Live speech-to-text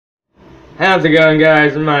How's it going,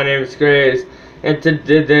 guys? My name is KraZ, and this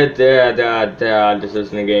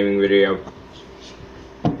isn't a gaming video.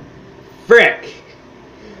 Frick!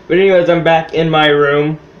 But anyways, I'm back in my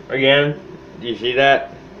room again. Do you see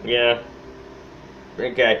that? Yeah.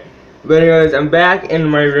 Okay. But anyways, I'm back in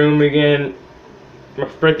my room again. My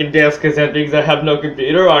freaking desk is empty because I have no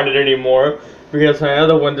computer on it anymore because my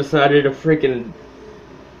other one decided to freaking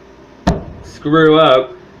screw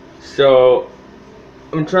up. So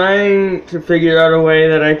I'm trying to figure out a way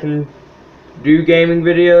that I can do gaming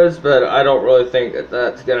videos, but I don't really think that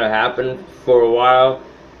that's gonna happen for a while.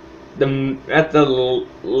 At the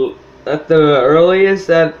earliest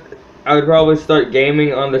that I would probably start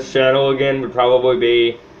gaming on this channel again would probably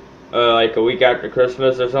be like a week after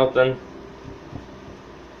Christmas or something.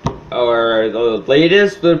 Or the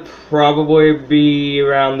latest would probably be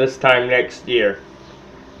around this time next year.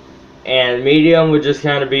 And medium would just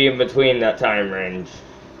kind of be in between that time range.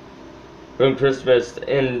 From Christmas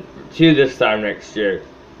to this time next year.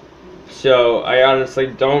 So, I honestly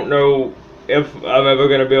don't know if I'm ever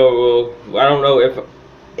going to be able to, I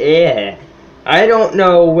don't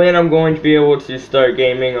know when I'm going to be able to start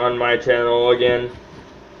gaming on my channel again.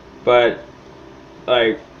 But,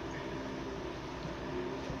 like,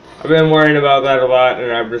 I've been worrying about that a lot,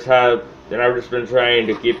 and I've just been trying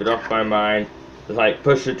to keep it off my mind. Just like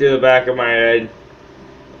push it to the back of my head,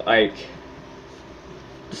 like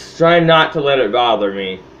just try not to let it bother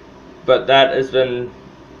me. But that has been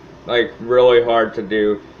like really hard to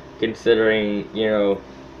do, considering, you know,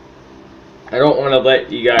 I don't want to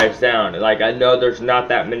let you guys down. Like, I know there's not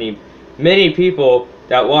that many people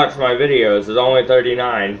that watch my videos. There's only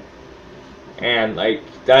 39. And like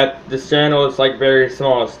that, this channel is like very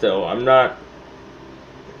small still. I'm not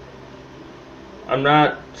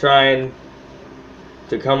trying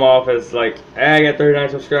to come off as like, hey, I got 39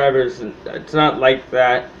 subscribers. It's not like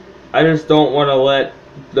that. I just don't want to let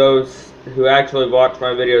those who actually watch my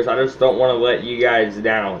videos, I just don't want to let you guys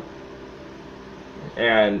down.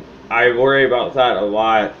 And I worry about that a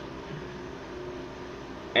lot.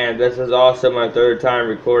 And this is also my third time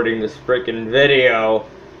recording this freaking video,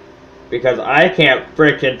 because I can't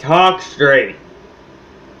freaking talk straight.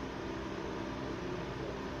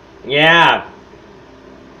 Yeah.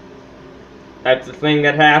 That's the thing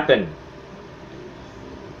that happened.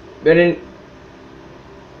 There's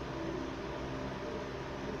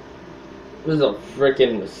a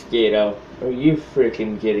freaking mosquito. Are you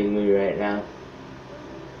freaking kidding me right now?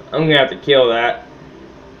 I'm gonna have to kill that.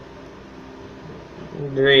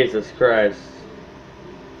 Jesus Christ.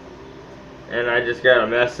 And I just got a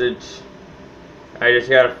message. I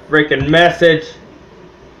just got a freaking message.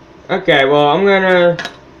 Okay, well, I'm gonna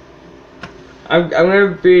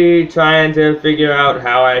be trying to figure out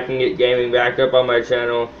how I can get gaming back up on my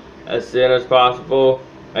channel as soon as possible.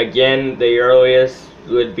 Again, the earliest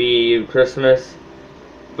would be Christmas.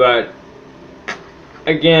 But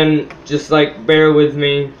again, just like bear with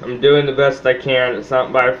me. I'm doing the best I can. It's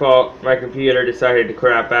not my fault. My computer decided to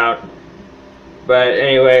crap out. But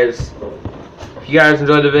anyways, if you guys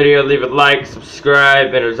enjoyed the video, leave a like,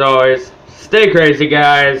 subscribe, and as always, stay crazy,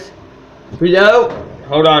 guys. Yo,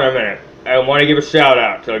 hold on a minute. I want to give a shout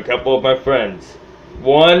out to a couple of my friends.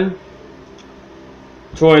 One,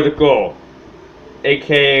 Troy the Goal,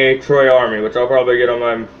 aka Troy Army, which I'll probably get on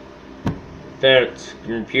my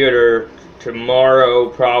computer tomorrow,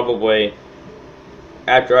 probably,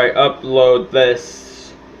 after I upload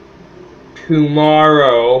this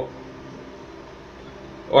tomorrow.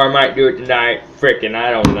 Or I might do it tonight. Frickin',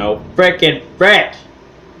 I don't know. Frickin' frick!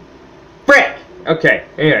 Frick! Okay,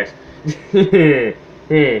 anyways.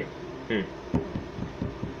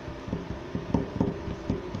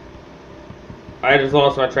 I just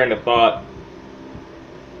lost my train of thought.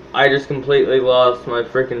 I just completely lost my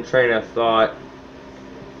freaking train of thought.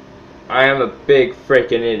 I am a big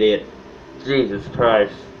freaking idiot. Jesus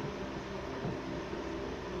Christ.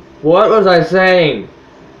 What was I saying?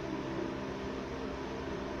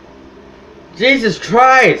 Jesus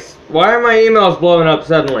Christ! Why are my emails blowing up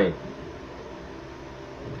suddenly?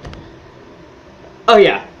 Oh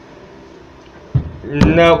yeah.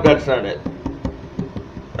 Nope, that's not it.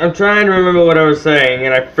 I'm trying to remember what I was saying,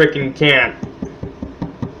 and I freaking can't.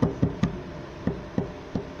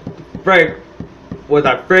 Frick. What was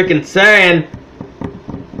I freaking saying?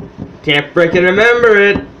 Can't freaking remember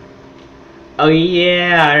it. Oh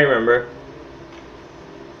yeah, I remember.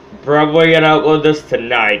 Probably gonna upload this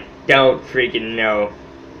tonight. Don't freaking know.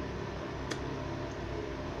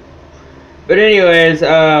 But anyways,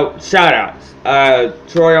 shoutouts.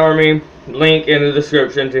 Troy Army, link in the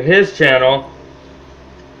description to his channel.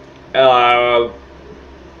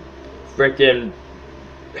 Freaking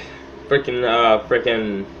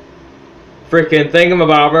freaking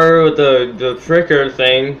thingamabobber with the fricker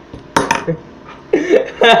thing.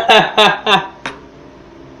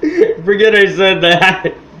 Forget I said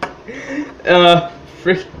that.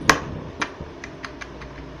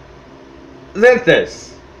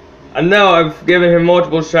 Xanthus. I know I've given him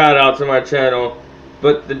multiple shoutouts on my channel,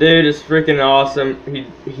 but the dude is freaking awesome.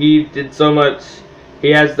 He did so much. He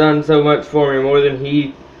has done so much for me, more than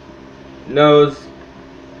he knows.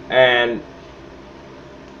 And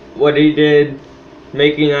what he did,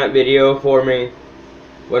 making that video for me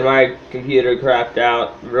when my computer crapped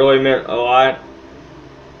out, really meant a lot.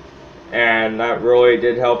 And that really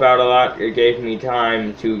did help out a lot. It gave me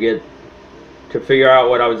time to figure out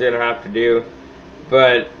what I was gonna have to do.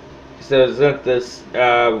 But so Xanthus,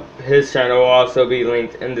 his channel will also be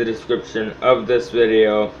linked in the description of this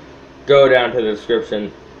video. Go down to the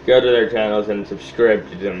description, go to their channels, and subscribe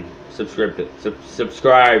to them.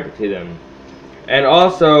 Subscribe to them. And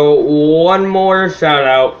also, one more shout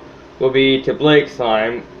out will be to Blake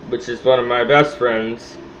Slime, which is one of my best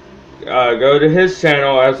friends. Go to his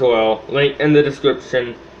channel as well, link in the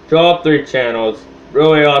description to all 3 channels.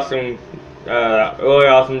 Really awesome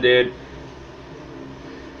dude.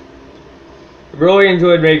 Really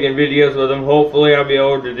enjoyed making videos with him. Hopefully I'll be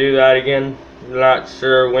able to do that again. Not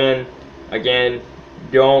sure when. Again,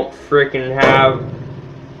 don't freaking have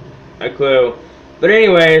a clue. But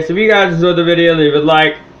anyways, if you guys enjoyed the video, leave a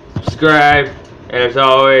like, subscribe, and as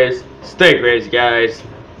always, stay crazy, guys.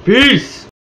 Peace!